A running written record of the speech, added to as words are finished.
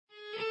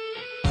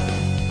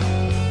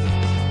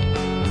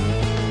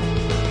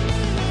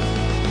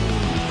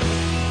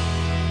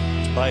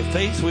By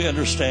faith we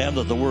understand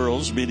that the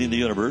worlds, meaning the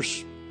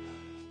universe,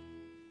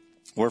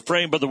 were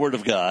framed by the Word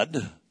of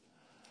God,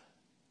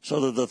 so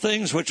that the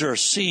things which are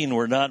seen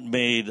were not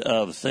made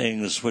of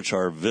things which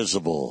are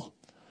visible.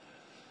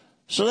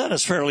 So that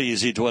is fairly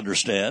easy to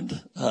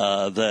understand,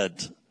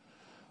 that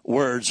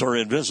words are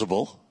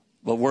invisible,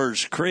 but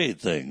words create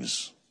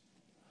things.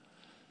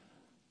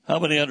 How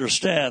many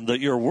understand that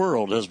your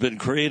world has been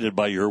created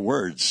by your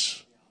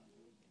words?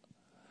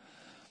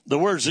 The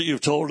words that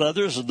you've told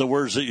others and the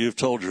words that you've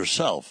told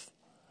yourself.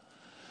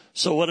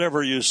 So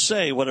whatever you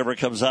say, whatever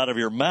comes out of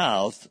your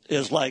mouth,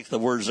 is like the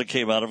words that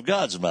came out of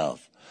God's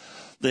mouth.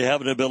 They have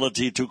an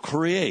ability to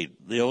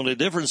create. The only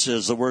difference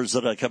is the words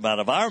that come out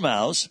of our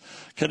mouths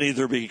can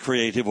either be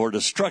creative or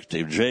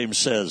destructive. James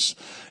says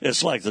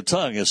it's like the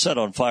tongue is set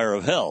on fire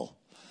of hell.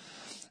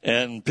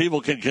 And people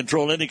can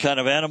control any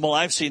kind of animal.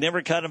 I've seen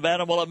every kind of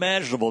animal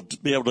imaginable to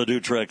be able to do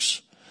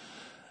tricks,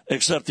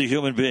 except the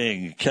human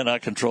being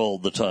cannot control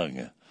the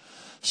tongue.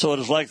 So it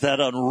is like that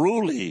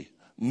unruly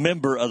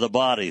member of the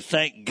body.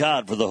 Thank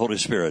God for the Holy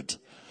Spirit,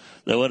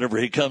 that whenever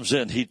he comes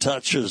in, he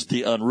touches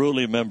the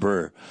unruly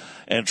member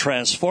and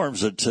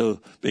transforms it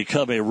to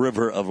become a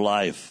river of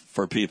life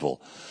for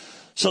people.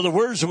 So the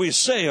words that we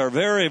say are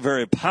very,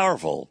 very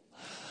powerful.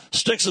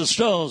 Sticks and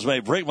stones may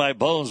break my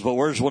bones, but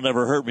words will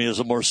never hurt me is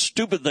the more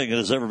stupid thing that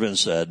has ever been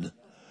said.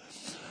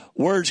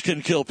 Words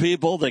can kill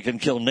people, they can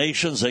kill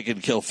nations, they can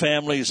kill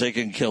families, they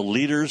can kill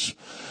leaders.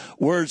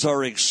 Words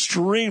are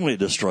extremely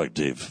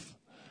destructive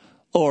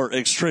or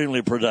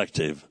extremely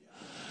productive.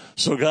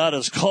 So God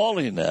is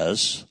calling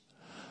us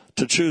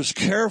to choose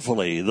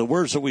carefully the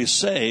words that we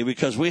say,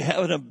 because we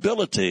have an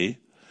ability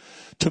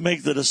to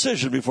make the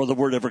decision before the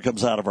word ever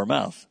comes out of our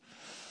mouth.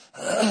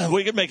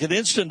 We can make an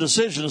instant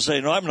decision and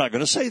say, no, I'm not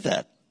going to say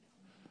that.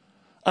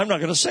 I'm not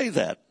going to say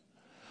that.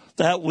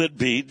 That would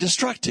be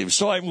destructive.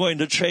 So I'm going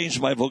to change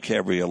my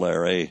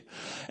vocabulary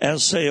and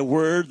say a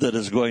word that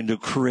is going to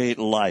create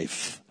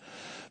life.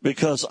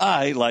 Because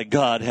I, like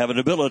God, have an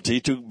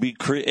ability to be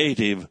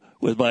creative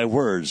with my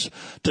words,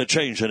 to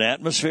change an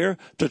atmosphere,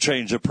 to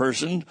change a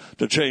person,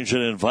 to change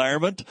an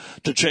environment,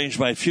 to change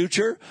my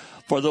future,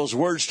 for those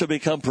words to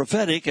become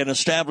prophetic and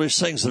establish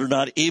things that are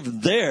not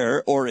even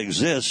there or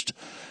exist,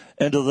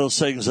 into those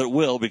things that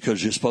will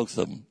because you spoke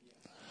them.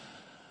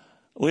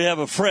 We have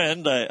a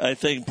friend, I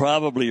think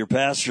probably your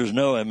pastors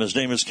know him. His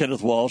name is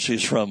Kenneth Walsh.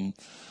 He's from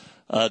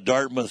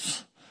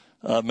Dartmouth,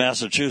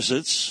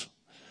 Massachusetts.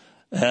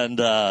 And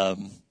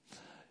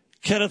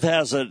Kenneth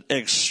has an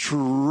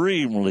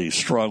extremely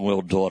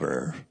strong-willed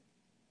daughter.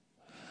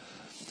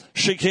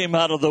 She came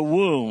out of the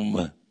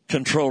womb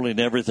controlling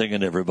everything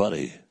and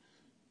everybody.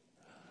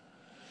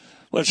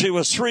 When she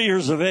was 3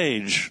 years of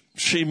age,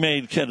 she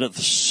made Kenneth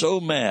so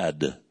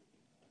mad.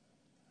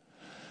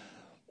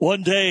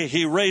 One day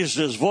he raised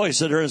his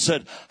voice at her and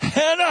said,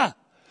 "Hannah,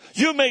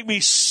 you make me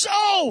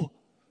so."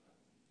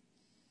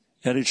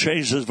 And he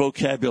changed his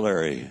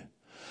vocabulary.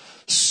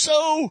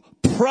 "So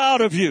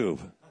proud of you.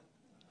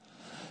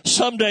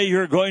 Someday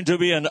you're going to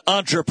be an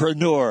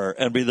entrepreneur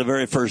and be the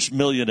very first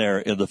millionaire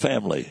in the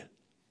family."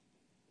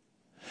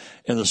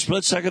 In the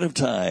split second of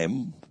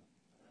time,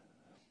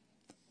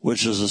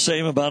 which is the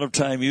same amount of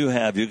time you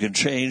have, you can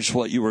change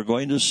what you were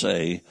going to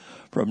say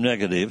from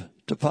negative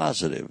to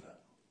positive.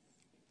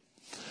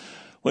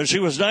 When she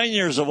was 9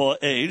 years of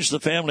age, the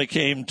family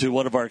came to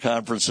one of our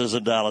conferences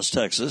in Dallas,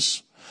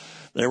 Texas.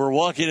 They were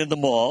walking in the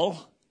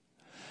mall,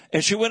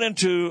 and she went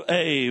into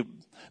a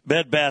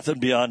Bed Bath &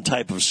 Beyond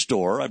type of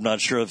store. I'm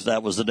not sure if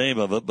that was the name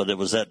of it, but it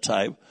was that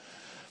type,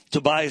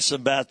 to buy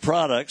some bath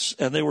products,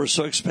 and they were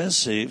so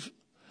expensive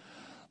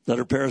that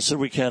her parents said,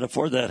 "We can't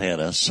afford that,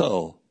 Hannah."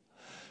 So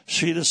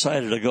she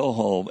decided to go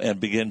home and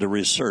begin to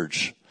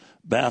research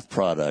bath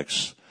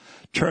products,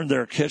 turn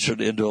their kitchen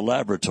into a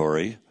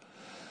laboratory,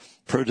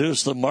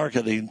 produce the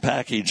marketing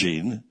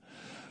packaging,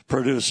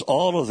 produce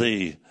all of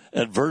the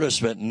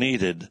advertisement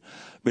needed,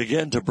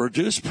 begin to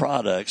produce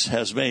products,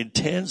 has made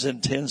tens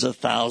and tens of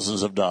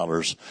thousands of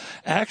dollars,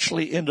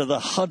 actually into the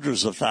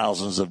hundreds of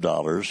thousands of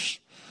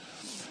dollars,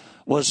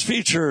 was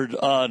featured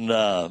on,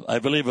 I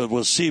believe it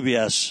was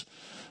CBS,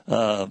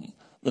 the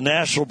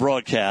national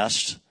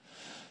broadcast.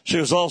 She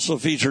was also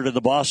featured in the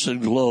Boston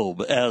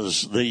Globe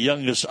as the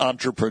youngest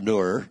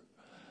entrepreneur.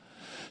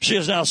 She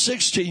is now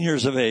 16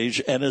 years of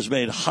age and has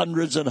made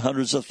hundreds and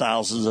hundreds of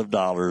thousands of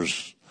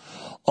dollars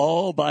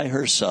all by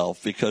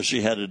herself because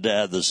she had a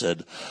dad that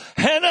said,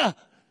 "Hannah,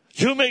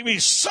 you make me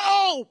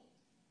so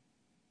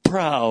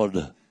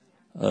proud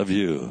of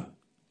you."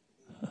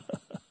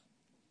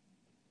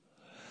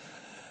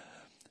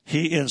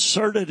 He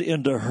inserted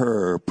into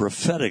her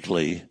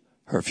prophetically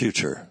her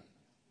future.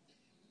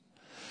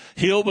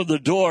 He opened the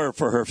door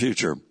for her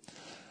future.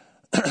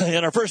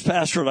 In our first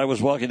pastorate, I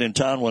was walking in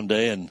town one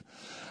day, and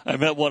I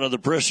met one of the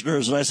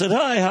parishioners, and I said,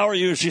 "Hi, how are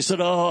you?" She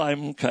said, "Oh,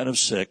 I'm kind of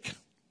sick."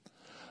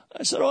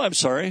 I said, "Oh, I'm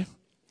sorry."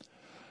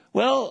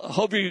 "Well,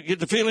 hope you get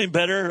to feeling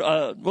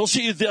better. We'll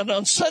see you then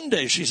on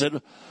Sunday." She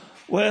said,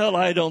 "Well,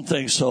 I don't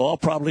think so. I'll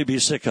probably be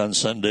sick on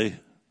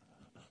Sunday."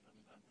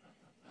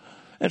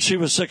 And she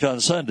was sick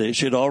on Sunday.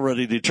 She had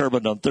already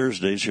determined on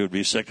Thursday she would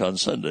be sick on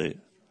Sunday.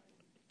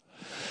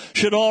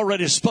 She had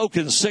already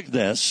spoken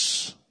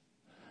sickness,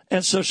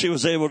 and so she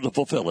was able to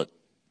fulfill it.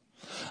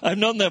 I've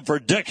known them for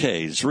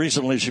decades.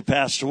 Recently she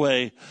passed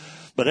away,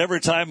 but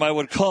every time I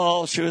would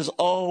call, she was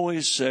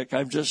always sick.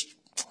 I'm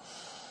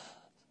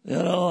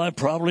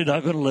probably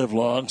not going to live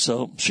long.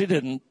 So she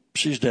didn't.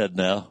 She's dead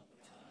now.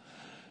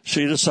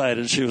 She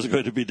decided she was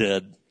going to be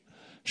dead.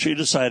 She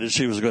decided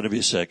she was going to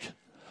be sick.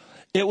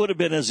 It would have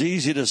been as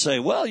easy to say,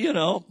 well,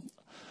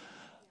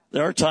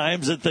 there are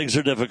times that things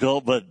are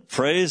difficult, but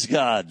praise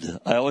God,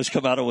 I always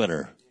come out a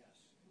winner.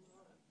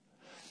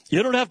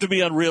 You don't have to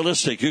be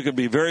unrealistic. You can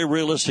be very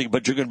realistic,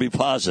 but you can be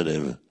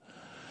positive.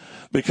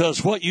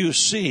 Because what you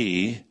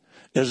see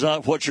is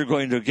not what you're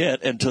going to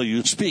get until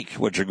you speak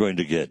what you're going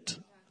to get.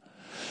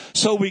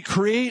 So we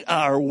create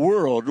our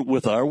world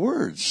with our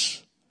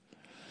words.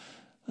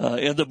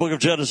 In the book of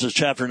Genesis,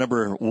 chapter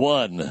number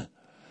 1,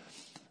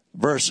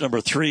 verse number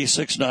 3,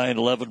 6, 9,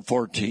 11,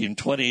 14,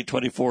 20,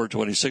 24,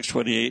 26,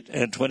 28,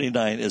 and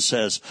 29, it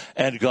says,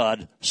 and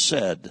God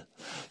said.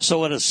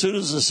 So as soon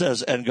as it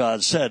says, and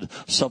God said,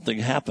 something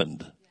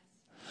happened.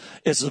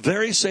 It's the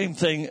very same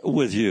thing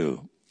with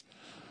you.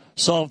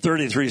 Psalm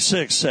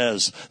 33:6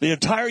 says, the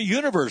entire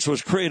universe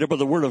was created by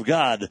the word of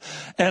God,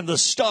 and the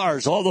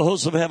stars, all the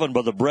hosts of heaven,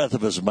 by the breath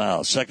of his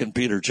mouth. 2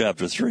 Peter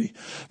chapter 3,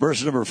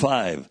 verse number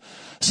 5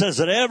 says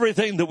that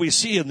everything that we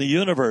see in the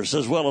universe,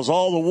 as well as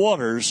all the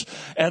waters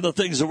and the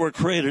things that were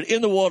created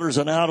in the waters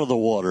and out of the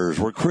waters,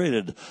 were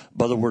created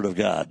by the word of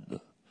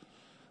God.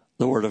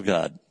 The word of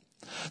God.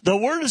 The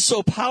word is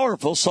so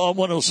powerful, Psalm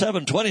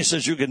 107:20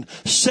 says you can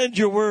send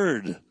your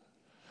word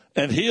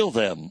and heal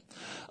them.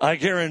 I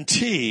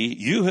guarantee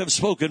you have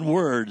spoken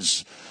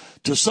words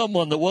to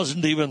someone that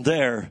wasn't even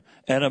there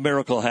and a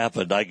miracle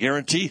happened. I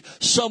guarantee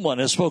someone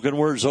has spoken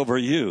words over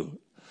you.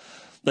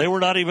 They were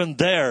not even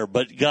there,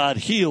 but God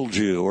healed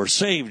you or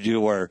saved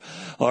you or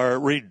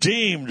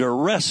redeemed or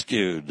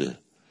rescued.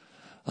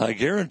 I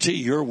guarantee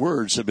your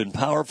words have been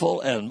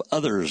powerful and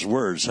others'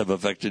 words have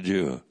affected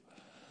you.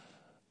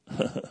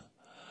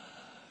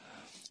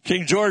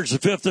 King George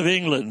V of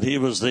England, he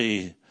was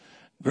the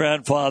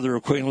grandfather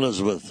of Queen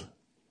Elizabeth,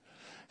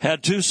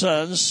 had two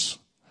sons.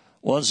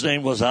 One's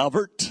name was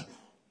Albert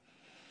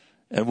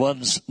and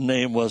one's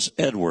name was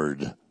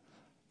Edward.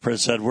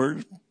 Prince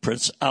Edward,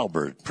 Prince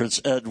Albert.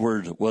 Prince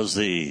Edward was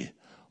the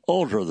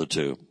older of the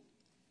two.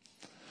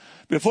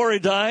 Before he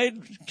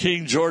died,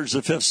 King George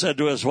V said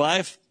to his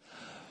wife,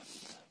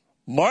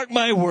 mark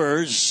my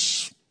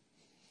words,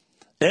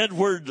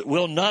 Edward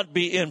will not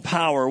be in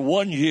power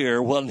 1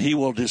 year when he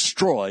will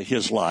destroy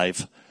his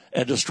life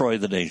and destroy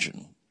the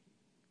nation.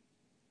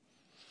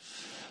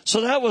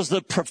 So that was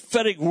the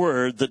prophetic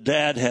word that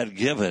Dad had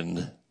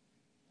given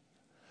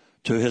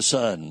to his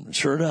son.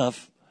 Sure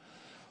enough,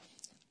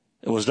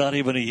 it was not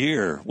even a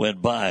year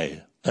went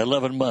by,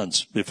 11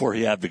 months before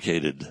he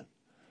abdicated.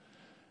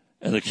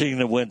 And the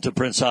kingdom went to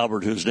Prince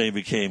Albert, whose name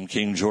became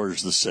King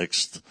George VI,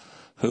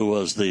 who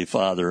was the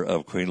father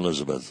of Queen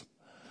Elizabeth.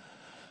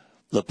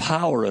 The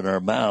power in our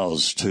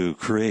mouths to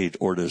create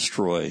or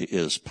destroy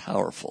is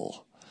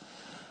powerful.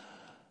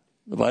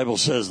 The Bible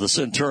says the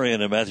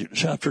centurion in Matthew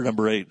chapter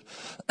number 8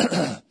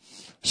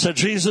 said,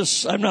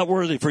 Jesus, I'm not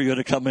worthy for you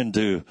to come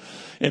into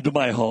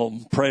my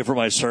home. Pray for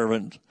my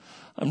servant.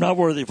 I'm not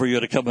worthy for you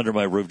to come under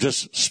my roof.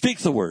 Just speak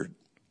the word.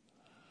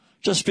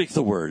 Just speak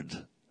the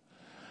word.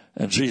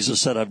 And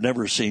Jesus said, I've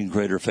never seen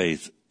greater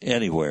faith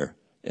anywhere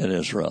in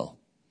Israel.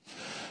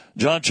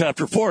 John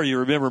chapter 4, you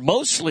remember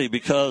mostly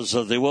because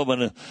of the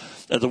woman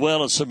at the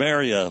well of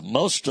Samaria.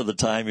 Most of the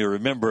time you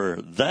remember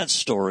that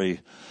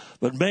story,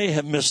 but may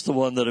have missed the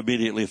one that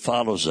immediately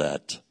follows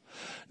that.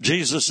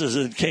 Jesus is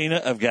in Cana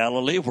of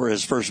Galilee, where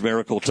his first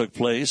miracle took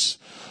place,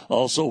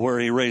 also where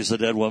he raised the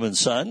dead woman's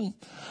son.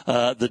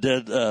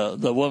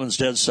 The woman's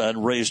dead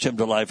son raised him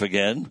to life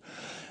again.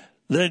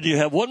 Then you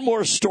have one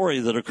more story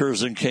that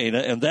occurs in Cana,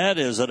 and that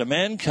is that a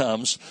man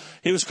comes.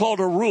 He was called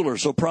a ruler,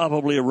 so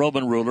probably a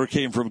Roman ruler,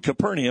 came from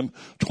Capernaum,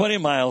 20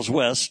 miles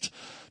west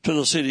to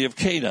the city of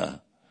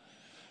Cana.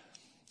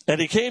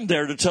 And he came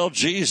there to tell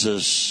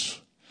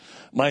Jesus,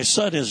 my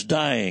son is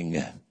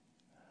dying.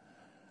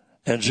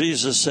 And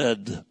Jesus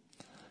said,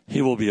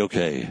 he will be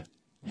okay.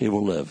 He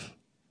will live.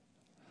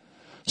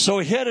 So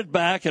he headed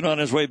back, and on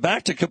his way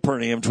back to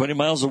Capernaum, 20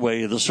 miles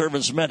away, the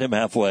servants met him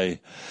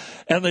halfway.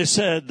 And they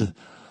said,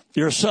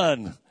 your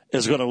son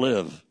is going to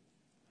live.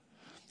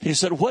 He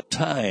said, what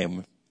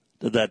time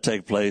did that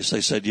take place?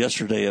 They said,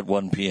 yesterday at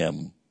 1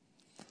 p.m.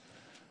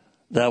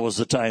 That was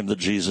the time that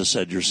Jesus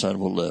said, your son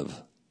will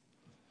live.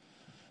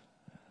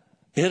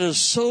 It is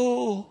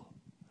so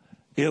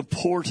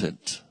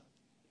important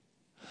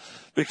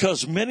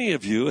because many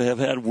of you have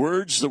had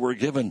words that were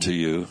given to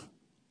you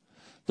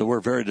that were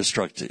very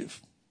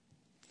destructive.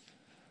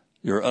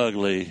 You're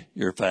ugly,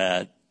 you're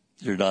fat,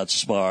 you're not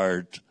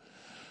smart,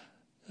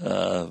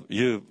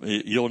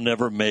 you'll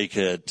never make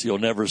it, you'll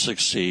never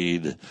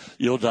succeed,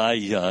 you'll die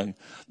young.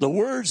 The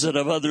words that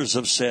others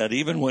have said,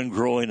 even when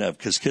growing up,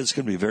 because kids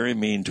can be very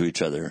mean to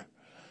each other,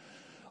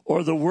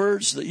 or the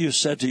words that you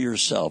said to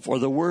yourself, or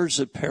the words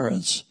that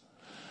parents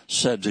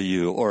said to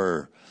you,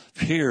 or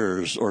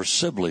peers or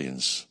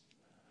siblings.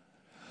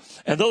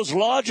 And those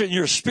lodge in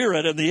your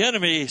spirit, and the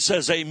enemy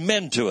says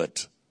amen to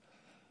it.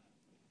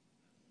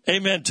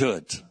 Amen to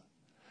it.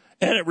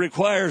 And it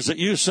requires that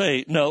you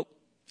say, no,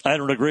 I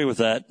don't agree with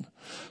that,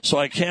 so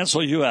I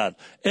cancel you out.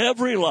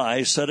 Every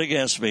lie said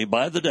against me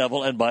by the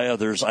devil and by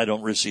others, I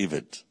don't receive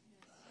it.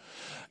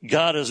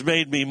 God has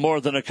made me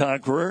more than a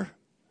conqueror.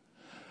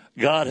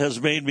 God has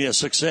made me a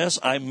success.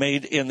 I'm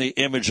made in the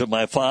image of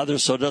my Father,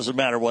 so it doesn't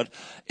matter what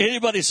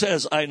anybody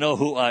says, I know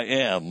who I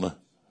am.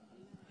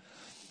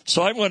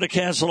 So I'm going to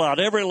cancel out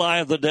every lie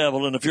of the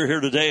devil, and if you're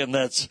here today and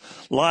that's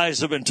lies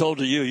have been told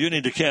to you, you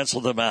need to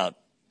cancel them out.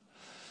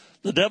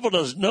 The devil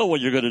doesn't know when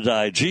you're going to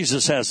die.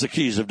 Jesus has the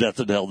keys of death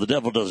and hell. The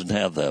devil doesn't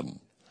have them.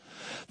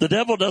 The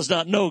devil does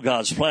not know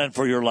God's plan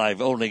for your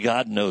life. Only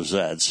God knows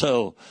that.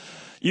 So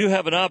you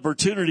have an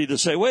opportunity to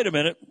say, wait a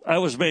minute, I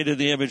was made in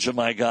the image of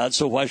my God,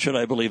 so why should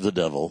I believe the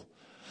devil?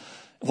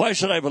 Why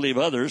should I believe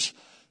others?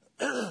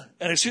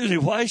 And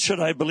why should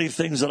I believe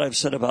things that I've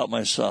said about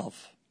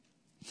myself?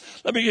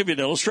 Let me give you an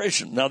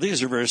illustration. Now,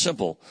 these are very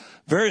simple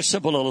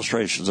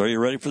illustrations. Are you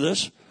ready for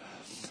this?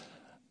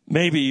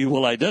 Maybe you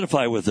will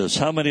identify with this.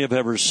 How many have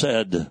ever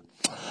said,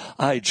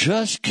 I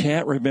just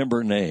can't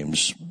remember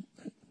names?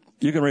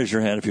 You can raise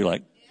your hand if you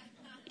like.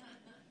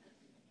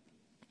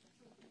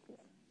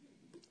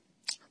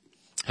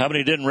 How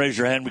many didn't raise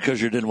your hand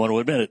because you didn't want to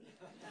admit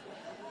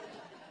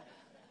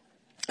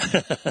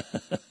it?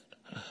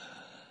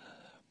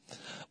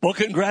 Well,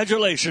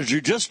 congratulations.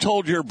 You just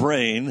told your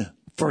brain,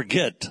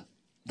 forget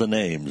the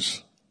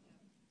names.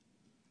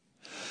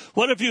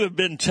 What if you have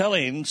been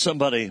telling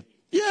somebody,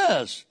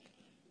 yes.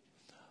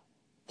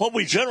 What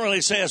we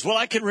generally say is, well,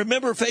 I can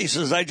remember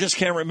faces, I just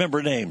can't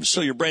remember names.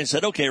 So your brain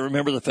said, okay,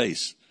 remember the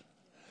face.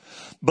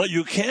 But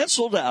you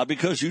canceled out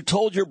because you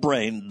told your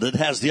brain that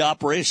has the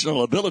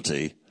operational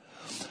ability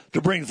to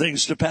bring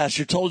things to pass.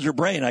 You told your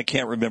brain, I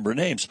can't remember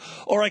names,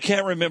 or I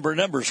can't remember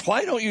numbers.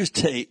 Why don't you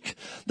take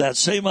that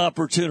same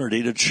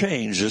opportunity to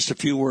change just a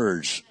few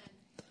words?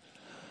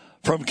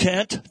 From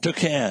can't to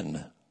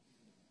can.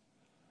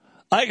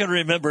 I can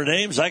remember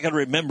names, I can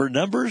remember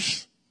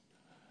numbers,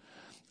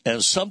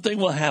 and something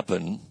will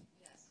happen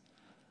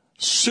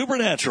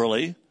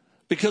supernaturally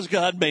because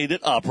God made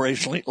it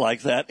operationally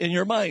like that in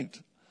your mind.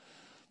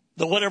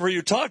 That whenever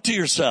you talk to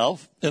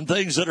yourself and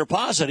things that are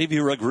positive,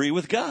 you agree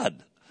with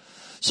God.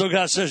 So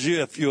God says,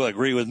 if you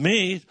agree with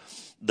me,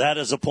 that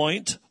is a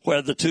point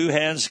where the two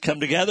hands come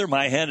together,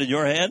 my hand and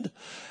your hand,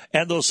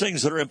 and those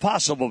things that are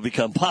impossible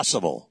become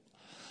possible.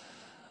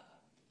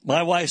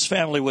 My wife's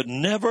family would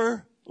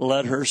never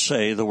let her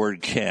say the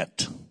word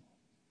can't.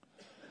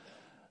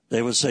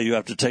 They would say, you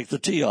have to take the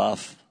T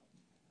off.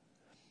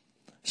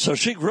 So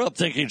she grew up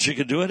thinking she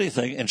could do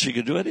anything, and she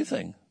could do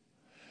anything.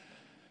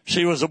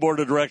 She was a board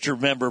of director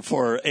member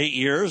for 8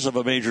 years of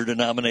a major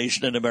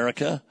denomination in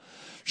America.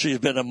 She's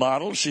been a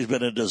model. She's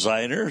been a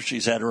designer.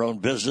 She's had her own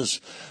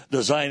business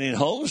designing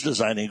homes,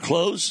 designing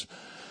clothes.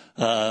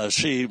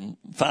 She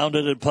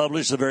founded and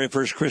published the very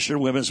first Christian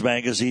women's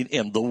magazine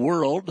in the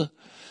world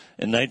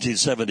in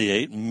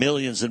 1978.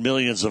 Millions and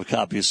millions of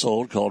copies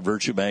sold, called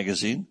Virtue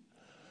Magazine.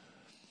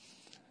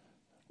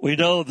 We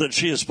know that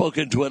she has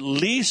spoken to at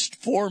least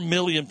 4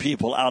 million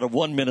people out of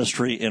one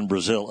ministry in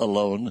Brazil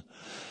alone.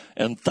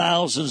 And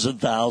thousands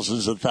and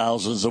thousands and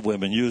thousands of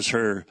women use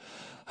her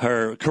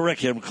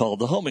curriculum called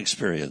the Home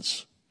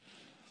Experience.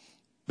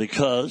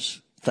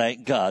 Because,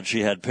 thank God,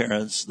 she had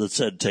parents that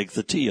said, take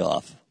the T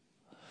off.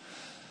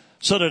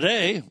 So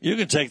today, you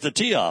can take the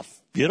T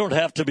off. You don't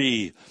have to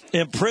be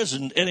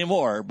imprisoned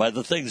anymore by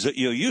the things that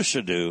you used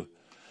to do,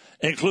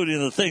 including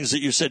the things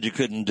that you said you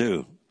couldn't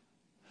do.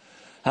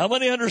 How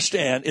many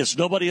understand it's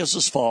nobody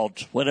else's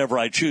fault whenever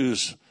I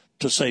choose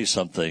to say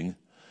something?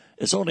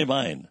 It's only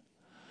mine.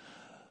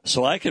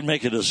 So I can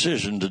make a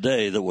decision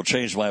today that will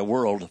change my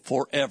world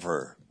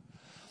forever.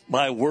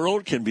 My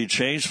world can be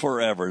changed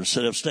forever.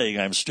 Instead of saying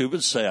I'm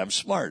stupid, say I'm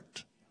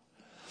smart.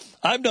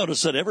 I've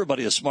noticed that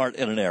everybody is smart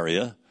in an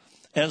area,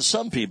 and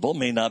some people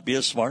may not be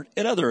as smart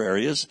in other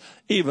areas,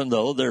 even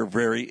though they're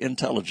very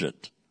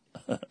intelligent.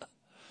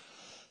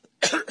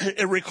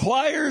 It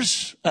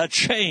requires a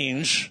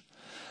change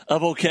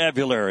of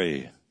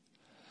vocabulary.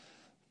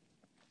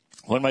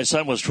 When my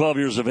son was 12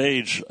 years of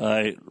age,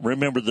 I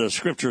remembered the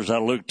scriptures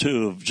out of Luke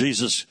 2 of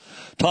Jesus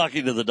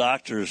talking to the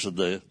doctors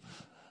and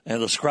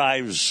the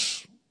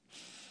scribes.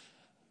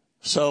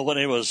 So when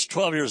he was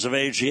 12 years of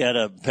age, he had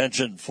a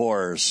penchant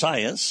for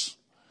science.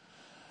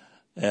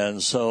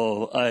 And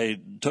so I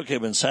took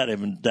him and sat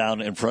him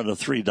down in front of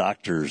 3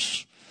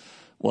 doctors.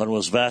 One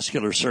was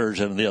vascular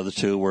surgeon and the other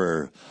 2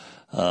 were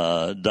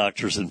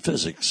doctors in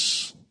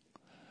physics.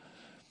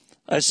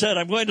 I said,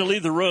 I'm going to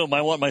leave the room.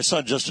 I want my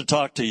son just to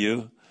talk to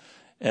you.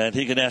 And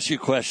he can ask you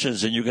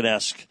questions and you can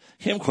ask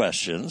him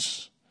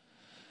questions.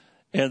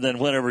 And then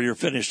whenever you're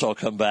finished, I'll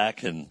come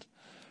back and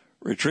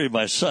retrieve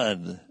my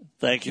son.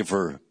 Thank you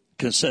for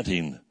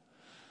consenting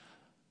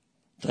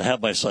to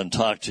have my son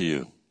talk to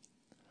you.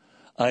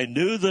 I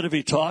knew that if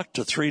he talked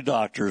to 3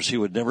 doctors, he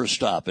would never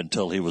stop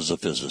until he was a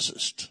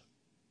physicist.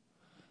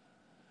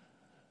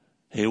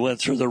 He went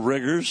through the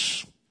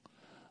rigors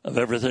of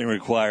everything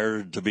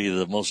required to be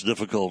the most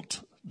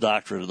difficult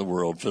doctorate in the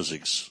world,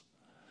 physics.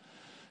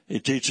 He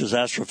teaches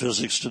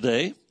astrophysics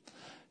today.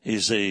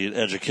 He's an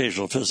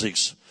educational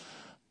physics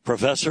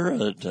professor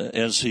at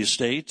NC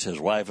State. His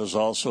wife is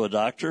also a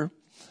doctor.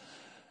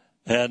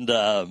 And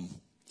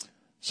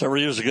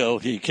several years ago,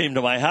 he came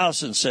to my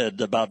house and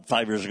said, about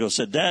 5 years ago,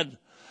 said, Dad,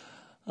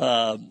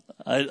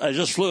 I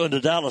just flew into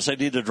Dallas. I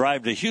need to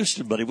drive to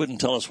Houston, but he wouldn't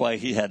tell us why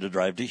he had to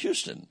drive to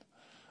Houston.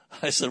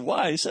 I said,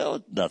 why? He said,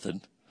 oh,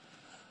 nothing.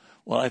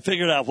 Well, I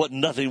figured out what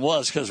nothing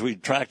was because we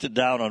tracked it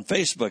down on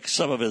Facebook.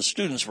 Some of his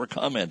students were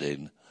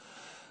commenting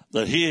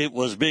that he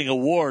was being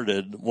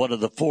awarded one of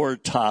the 4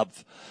 top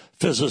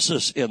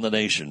physicists in the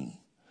nation.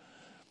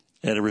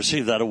 And he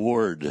received that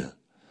award.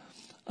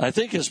 I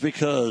think it's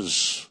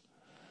because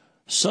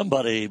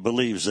somebody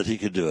believes that he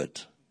could do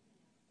it.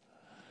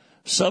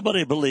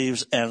 Somebody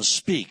believes and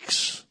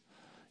speaks.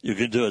 You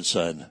can do it,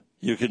 son.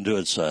 You can do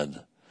it,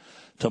 son.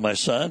 To my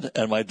son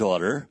and my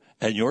daughter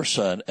and your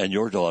son and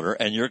your daughter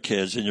and your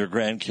kids and your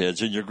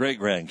grandkids and your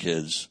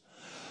great-grandkids,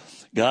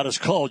 God has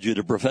called you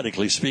to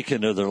prophetically speak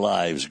into their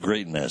lives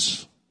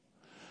greatness.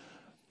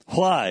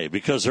 Why?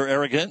 Because they're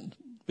arrogant?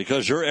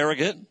 Because you're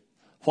arrogant?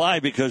 Why?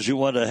 Because you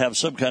want to have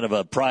some kind of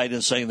a pride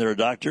in saying they're a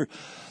doctor?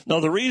 No,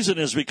 the reason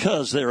is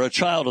because they're a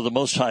child of the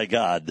Most High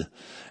God,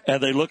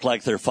 and they look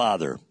like their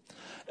father.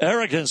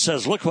 Arrogance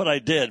says, look what I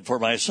did for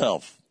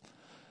myself.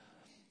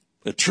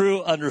 The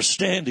true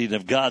understanding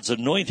of God's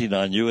anointing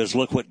on you is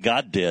look what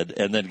God did,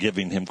 and then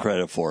giving him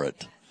credit for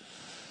it.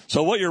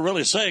 So what you're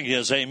really saying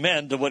is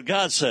amen to what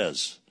God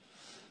says.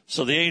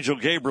 So the angel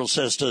Gabriel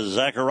says to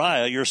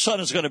Zechariah, your son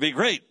is going to be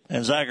great.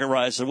 And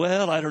Zechariah said,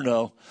 well, I don't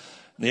know.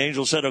 And the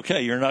angel said,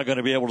 okay, you're not going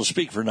to be able to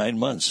speak for 9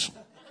 months.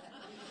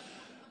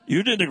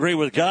 You didn't agree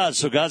with God,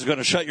 so God's going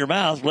to shut your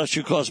mouth lest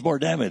you cause more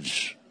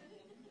damage.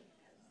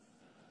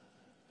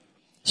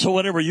 So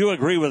whenever you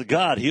agree with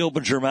God, he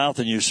opens your mouth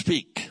and you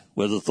speak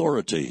with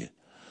authority.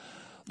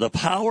 The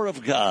power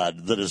of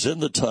God that is in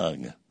the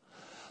tongue,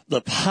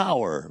 the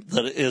power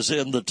that is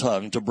in the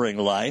tongue to bring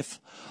life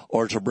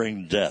or to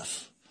bring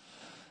death.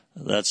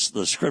 That's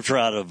the scripture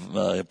out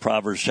of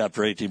Proverbs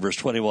chapter 18, verse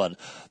 21.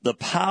 The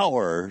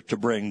power to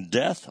bring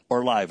death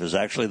or life is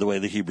actually the way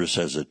the Hebrew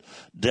says it.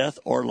 Death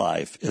or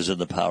life is in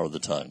the power of the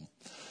tongue.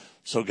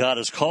 So God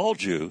has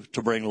called you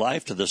to bring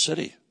life to the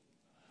city.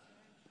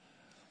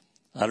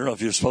 I don't know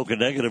if you've spoken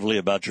negatively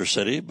about your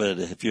city, but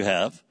if you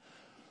have,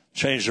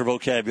 change your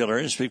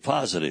vocabulary and speak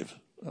positive.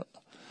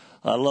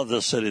 I love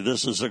this city.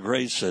 This is a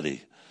great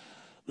city.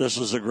 This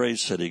is a great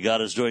city. God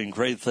is doing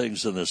great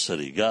things in this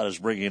city. God is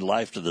bringing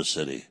life to the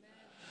city.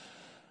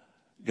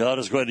 God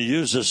is going to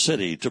use this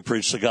city to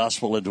preach the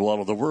gospel into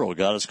all of the world.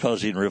 God is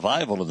causing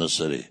revival in the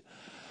city.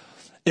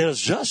 It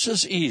is just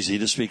as easy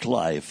to speak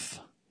life,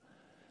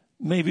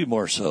 maybe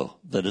more so,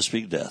 than to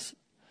speak death.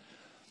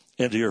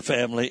 Into your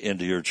family,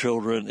 into your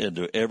children,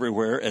 into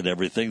everywhere and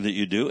everything that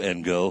you do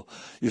and go.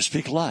 You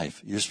speak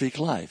life. You speak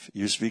life.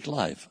 You speak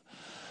life.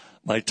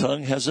 My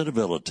tongue has an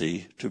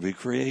ability to be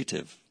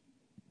creative.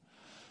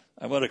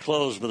 I'm going to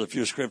close with a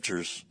few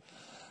scriptures.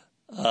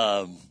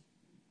 There's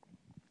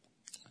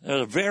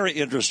a very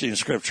interesting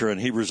scripture in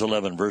Hebrews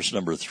 11, verse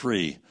number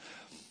 3.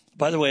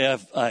 By the way,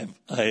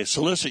 I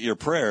solicit your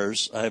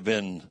prayers. I've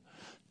been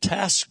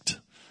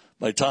tasked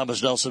by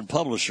Thomas Nelson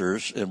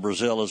Publishers in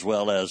Brazil as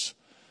well as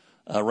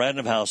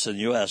Random House in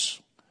the U.S.,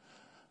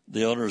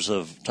 the owners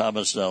of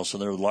Thomas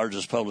Nelson, they're the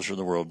largest publisher in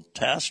the world,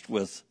 tasked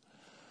with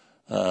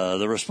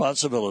the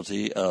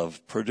responsibility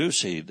of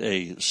producing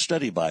a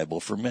study Bible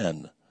for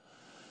men.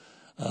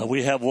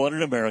 We have one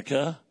in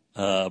America.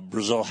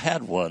 Brazil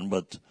had one,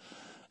 but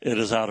it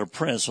is out of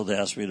print, so they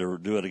asked me to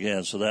do it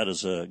again. So that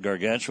is a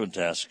gargantuan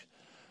task.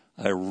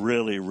 I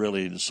really,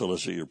 really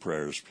solicit your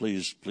prayers.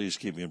 Please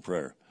keep me in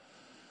prayer.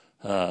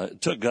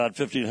 It took God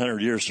 1,500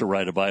 years to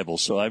write a Bible,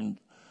 so I'm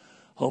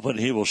hoping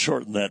he will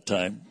shorten that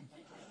time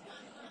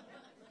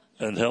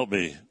and help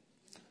me.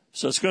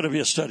 So it's going to be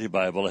a study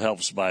Bible, a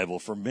helps Bible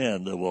for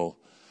men that will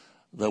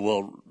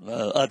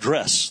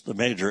address the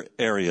major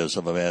areas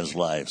of a man's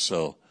life.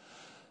 So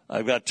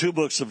I've got 2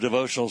 books of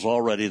devotionals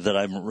already that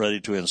I'm ready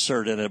to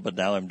insert in it, but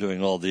now I'm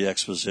doing all the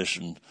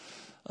exposition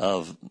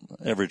of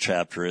every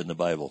chapter in the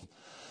Bible.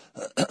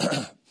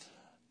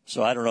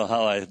 So I don't know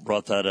how I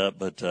brought that up,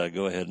 but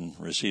go ahead and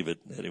receive it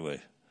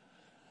anyway.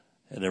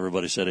 And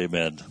everybody said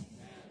amen.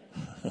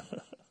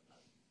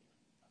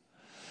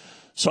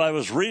 So I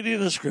was reading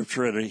the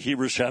scripture in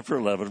Hebrews chapter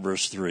 11,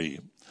 verse 3,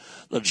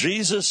 that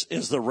Jesus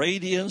is the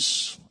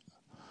radiance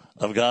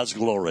of God's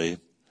glory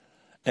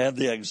and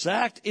the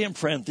exact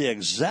imprint, the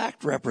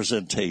exact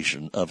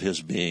representation of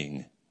his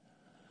being.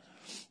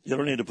 You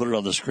don't need to put it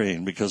on the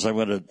screen because I'm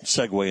going to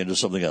segue into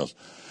something else.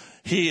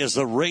 He is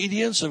the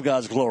radiance of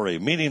God's glory,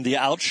 meaning the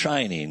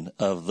outshining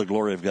of the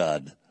glory of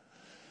God.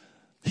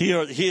 He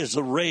is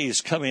the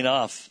rays coming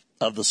off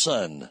of the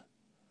sun.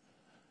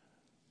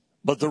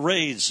 But the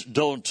rays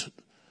don't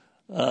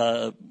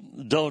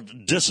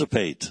don't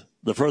dissipate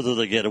the further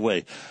they get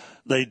away.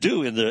 They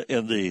do in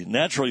the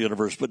natural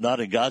universe, but not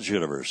in God's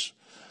universe.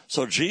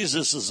 So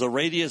Jesus is the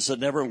radiance that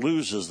never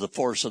loses the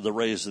force of the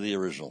rays of the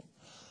original.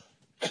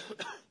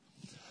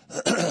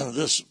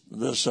 This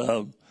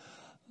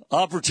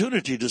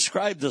opportunity to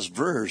describe this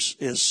verse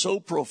is so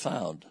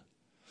profound.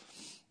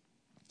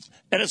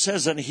 And it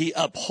says, and he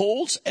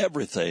upholds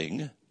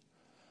everything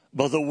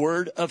by the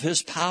word of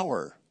his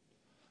power.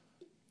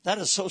 That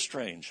is so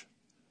strange.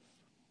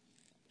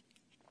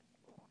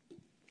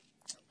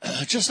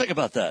 Just think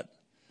about that.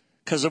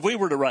 Because if we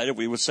were to write it,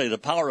 we would say the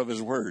power of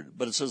his word,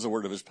 but it says the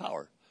word of his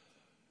power.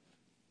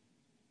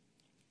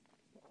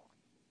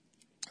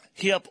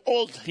 He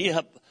upholds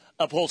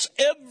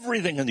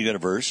everything in the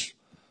universe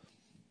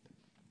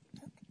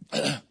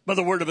by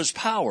the word of his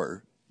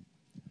power.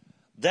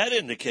 That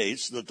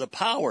indicates that the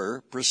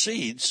power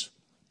precedes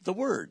the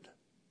word,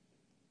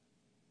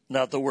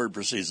 not the word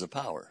precedes the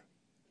power.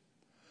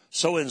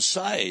 So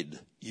inside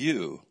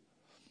you,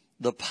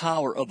 the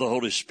power of the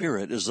Holy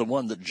Spirit is the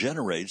one that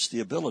generates the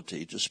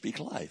ability to speak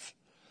life.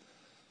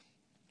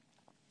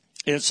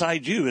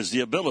 Inside you is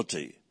the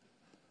ability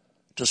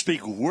to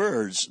speak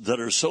words that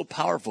are so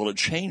powerful it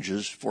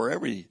changes for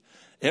everything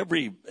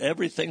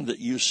that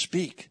you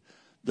speak,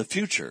 the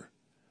future.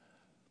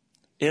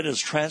 It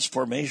is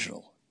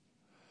transformational.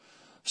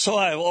 So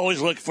I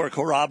always look for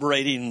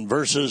corroborating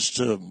verses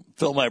to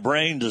fill my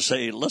brain to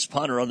say, let's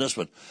ponder on this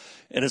one.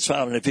 And it's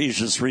found in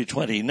Ephesians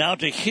 3:20. Now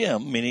to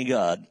him, meaning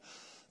God,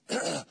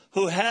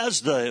 who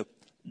has the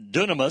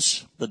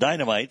dunamis, the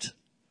dynamite.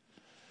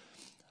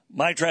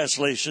 My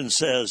translation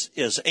says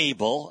is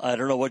able. I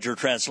don't know what your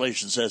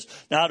translation says.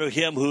 Now to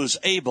him who's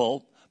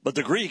able, but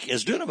the Greek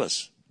is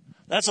dunamis.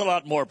 That's a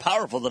lot more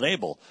powerful than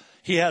able.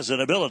 He has an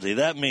ability.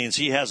 That means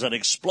he has an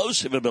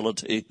explosive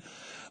ability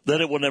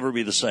that it will never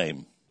be the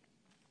same.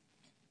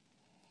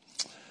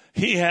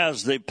 He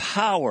has the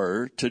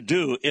power to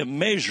do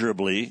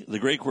immeasurably, the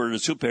Greek word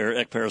is super,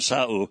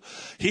 ekperasau.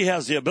 He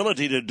has the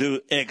ability to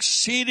do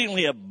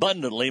exceedingly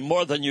abundantly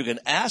more than you can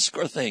ask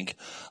or think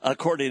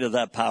according to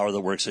that power that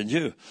works in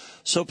you.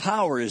 So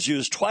power is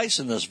used twice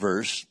in this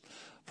verse.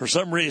 For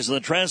some reason,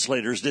 the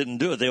translators didn't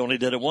do it. They only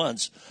did it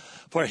once.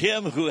 For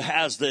him who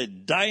has the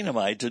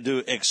dynamite to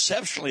do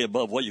exceptionally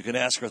above what you can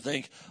ask or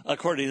think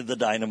according to the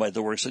dynamite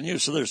that works in you.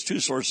 So there's two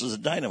sources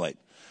of dynamite.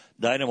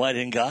 Dynamite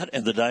in God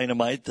and the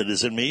dynamite that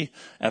is in me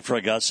after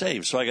I got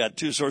saved. So I got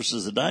two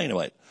sources of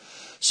dynamite.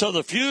 So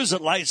the fuse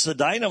that lights the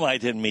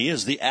dynamite in me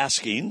is the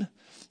asking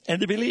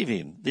and the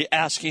believing, the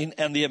asking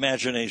and the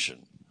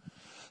imagination.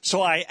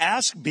 So I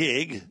ask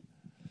big.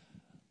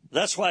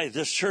 That's why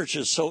this church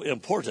is so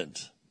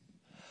important.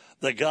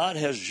 That God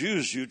has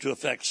used you to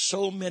affect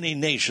so many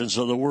nations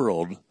of the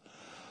world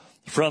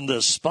from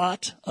this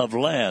spot of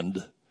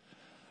land.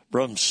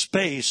 From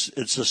space,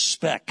 it's a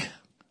speck.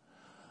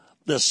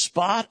 The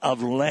spot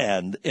of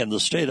land in the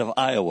state of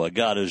Iowa,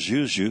 God has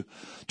used you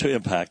to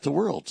impact the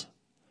world.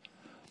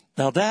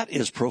 Now that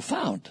is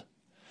profound.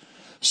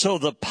 So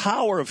the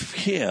power of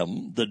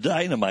him, the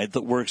dynamite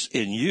that works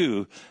in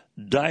you,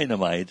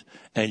 dynamite,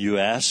 and you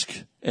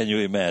ask and you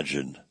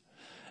imagine,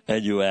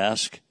 and you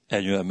ask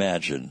and you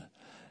imagine,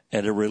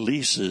 and it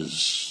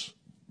releases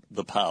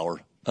the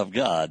power of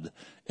God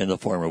in the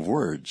form of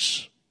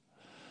words.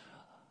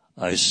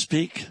 I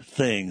speak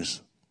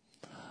things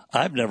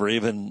I've never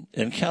even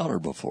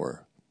encountered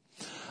before.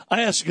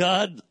 I asked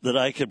God that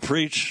I could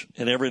preach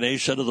in every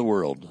nation of the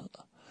world.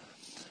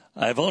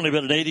 I've only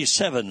been in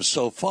 87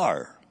 so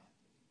far,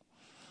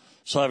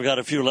 so I've got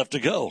a few left to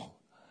go.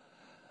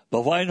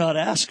 But why not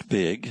ask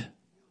big,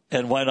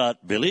 and why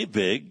not believe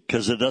big,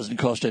 because it doesn't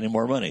cost any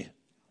more money?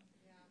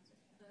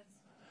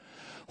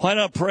 Why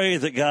not pray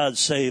that God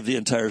save the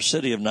entire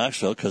city of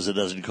Knoxville, because it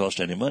doesn't cost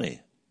any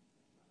money?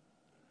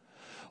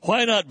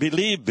 Why not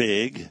believe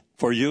big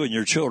for you and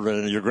your children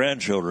and your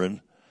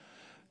grandchildren,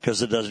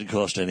 because it doesn't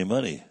cost any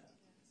money?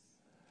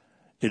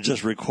 It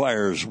just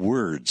requires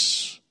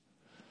words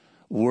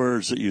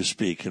that you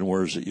speak and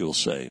words that you will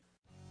say.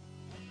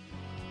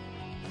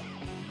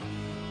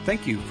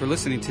 Thank you for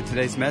listening to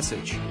today's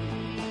message.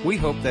 We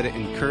hope that it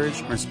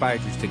encouraged or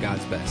inspired you to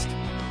God's best.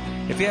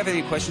 If you have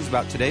any questions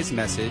about today's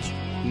message,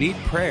 need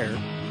prayer,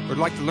 or would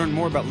like to learn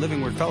more about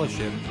Living Word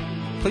Fellowship,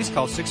 please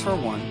call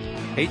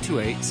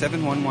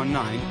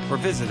 641-828-7119 or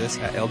visit us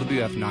at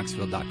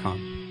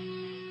lwfknoxville.com.